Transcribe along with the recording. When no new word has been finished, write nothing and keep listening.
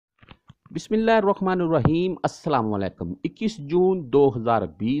बिस्मिल्लाहिर्रहमानिर्रहीम अस्सलाम वालेकुम। 21 जून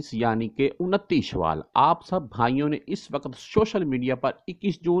 2020 यानी कि 29 शवाल। आप सब भाइयों ने इस वक्त सोशल मीडिया पर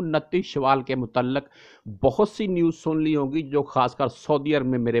 21 जून 29 शवाल के मुतल्लक बहुत सी न्यूज़ सुन ली होगी, जो खासकर सऊदी अरब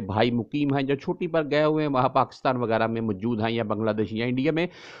में मेरे भाई मुकीम हैं, जो छुट्टी पर गए हुए हैं, वहाँ पाकिस्तान वगैरह में मौजूद हैं या बांग्लादेश या इंडिया में।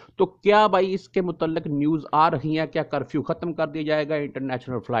 तो क्या भाई इसके मुतल्लक न्यूज़ आ रही हैं? क्या कर्फ्यू ख़त्म कर दिया जाएगा,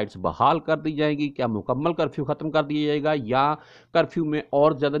 इंटरनेशनल फ़्लाइट्स बहाल कर दी जाएंगी, क्या मुकम्मल कर्फ्यू ख़त्म कर दिया जाएगा या कर्फ्यू में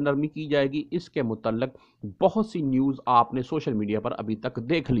और ज़्यादा नरमी की जाएगी? इसके मुतल्लक बहुत सी न्यूज़ आपने सोशल मीडिया पर अभी तक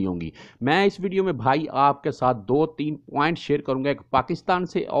देख ली होंगी। मैं इस वीडियो में भाई आपके साथ 2-3 पॉइंट शेयर करूंगा, एक पाकिस्तान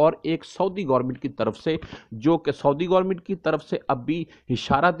से और एक सऊदी गवर्नमेंट की तरफ से, जो कि सऊदी गवर्नमेंट की तरफ से अभी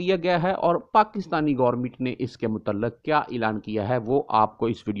इशारा दिया गया है और पाकिस्तानी गवर्नमेंट ने इसके मुतल्लक क्या ऐलान किया है वो आपको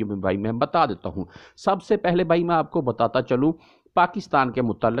इस वीडियो में भाई मैं बता देता हूं। सबसे पहले भाई मैं आपको बताता चलूं, पाकिस्तान के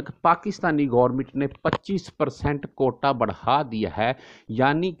मुतल्लक पाकिस्तानी गवर्नमेंट ने 25% कोटा बढ़ा दिया है,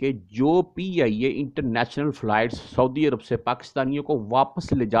 यानी कि जो पीआईए इंटरनेशनल फ़्लाइट्स सऊदी अरब से पाकिस्तानियों को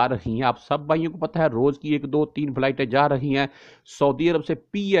वापस ले जा रही हैं। आप सब भाइयों को पता है रोज़ की 1-2-3 फ़्लाइटें जा रही हैं सऊदी अरब से।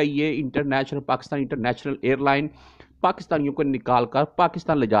 PIA international, Pakistan international airline पाकिस्तानियों को निकाल कर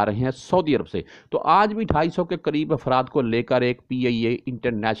पाकिस्तान ले जा रहे हैं सऊदी अरब से। तो आज भी 250 के करीब अफराद को लेकर एक पीआईए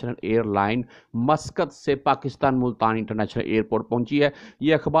इंटरनेशनल एयरलाइन मस्कत से पाकिस्तान मुल्तान इंटरनेशनल एयरपोर्ट पहुंची है।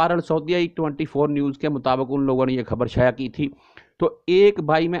 ये अखबार अल सऊदिया 24 न्यूज़ के मुताबिक उन लोगों ने यह खबर शाया की थी। तो एक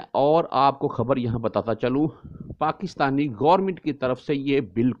भाई मैं और आपको खबर यहाँ बताता चलूँ, पाकिस्तानी गवर्नमेंट की तरफ से ये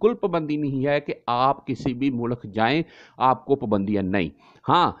बिल्कुल पाबंदी नहीं है कि आप किसी भी मुल्क जाएं, आपको पाबंदियां नहीं।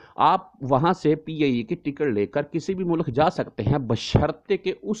 हाँ, आप वहाँ से पीआईए की टिकट लेकर किसी भी मुल्क जा सकते हैं, बशर्ते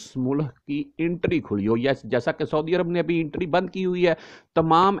कि उस मुल्क की एंट्री खुली हो। या जैसा कि सऊदी अरब ने अभी एंट्री बंद की हुई है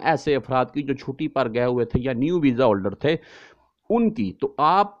तमाम ऐसे अफराद की जो छुट्टी पर गए हुए थे या न्यू वीज़ा होल्डर थे उनकी। तो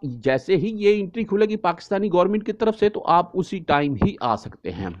आप जैसे ही ये एंट्री खुलेगी पाकिस्तानी गवर्नमेंट की तरफ से तो आप उसी टाइम ही आ सकते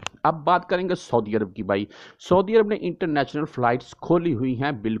हैं। अब बात करेंगे सऊदी अरब की। भाई सऊदी अरब ने इंटरनेशनल फ़्लाइट्स खोली हुई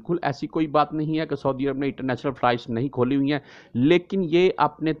हैं, बिल्कुल ऐसी कोई बात नहीं है कि सऊदी अरब ने इंटरनेशनल फ़्लाइट्स नहीं खोली हुई हैं, लेकिन ये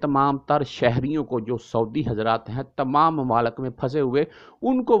अपने तमाम तर शहरियों को, जो सऊदी हजरात हैं तमाम ममालिक में फंसे हुए,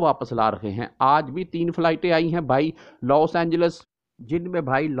 उनको वापस ला रहे हैं। आज भी 3 फ़्लाइटें आई हैं भाई लॉस एंजल्स, जिनमें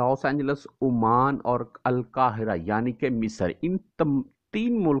भाई लॉस एंजल्स, ओमान और अल काहिरा यानी कि मिस्र, इन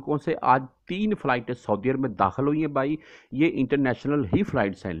 3 मुल्कों से आज 3 फ़्लाइटें सऊदी अरब में दाखिल हुई हैं। भाई ये इंटरनेशनल ही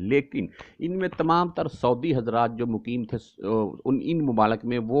फ़्लाइट्स हैं, लेकिन इनमें तमाम तर सऊदी हजरात जो मुकीम थे इन ममालिक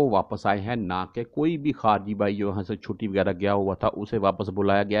में वो वापस आए हैं, ना कि कोई भी खारजी भाई जो यहाँ से छुट्टी वगैरह गया हुआ था उसे वापस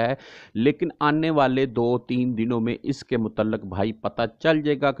बुलाया गया है। लेकिन आने वाले 2-3 दिनों में इसके मुतल्लक भाई पता चल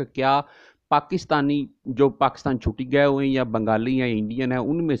जाएगा कि क्या पाकिस्तानी जो पाकिस्तान छुट्टी गए हुए हैं या बंगाली या इंडियन है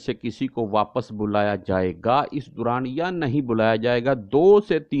उनमें से किसी को वापस बुलाया जाएगा इस दौरान या नहीं बुलाया जाएगा। 2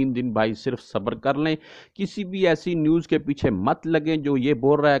 से 3 दिन भाई सिर्फ सब्र कर लें, किसी भी ऐसी न्यूज़ के पीछे मत लगें जो ये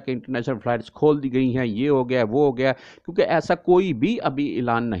बोल रहा है कि इंटरनेशनल फ़्लाइट्स खोल दी गई हैं, ये हो गया वो हो गया, क्योंकि ऐसा कोई भी अभी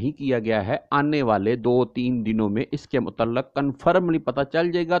ऐलान नहीं किया गया है। आने वाले 2-3 दिनों में इसके मुतल्लक कन्फर्मली पता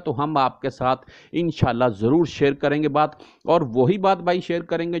चल जाएगा, तो हम आपके साथ इंशाल्लाह ज़रूर शेयर करेंगे बात, और वही बात भाई शेयर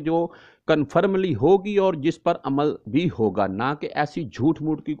करेंगे जो कन्फर्मली होगी और जिस पर अमल भी होगा, ना कि ऐसी झूठ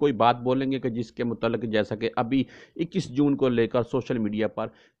मूठ की कोई बात बोलेंगे कि जिसके मुतल्लिक जैसा कि अभी 21 जून को लेकर सोशल मीडिया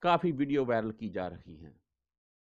पर काफ़ी वीडियो वायरल की जा रही हैं।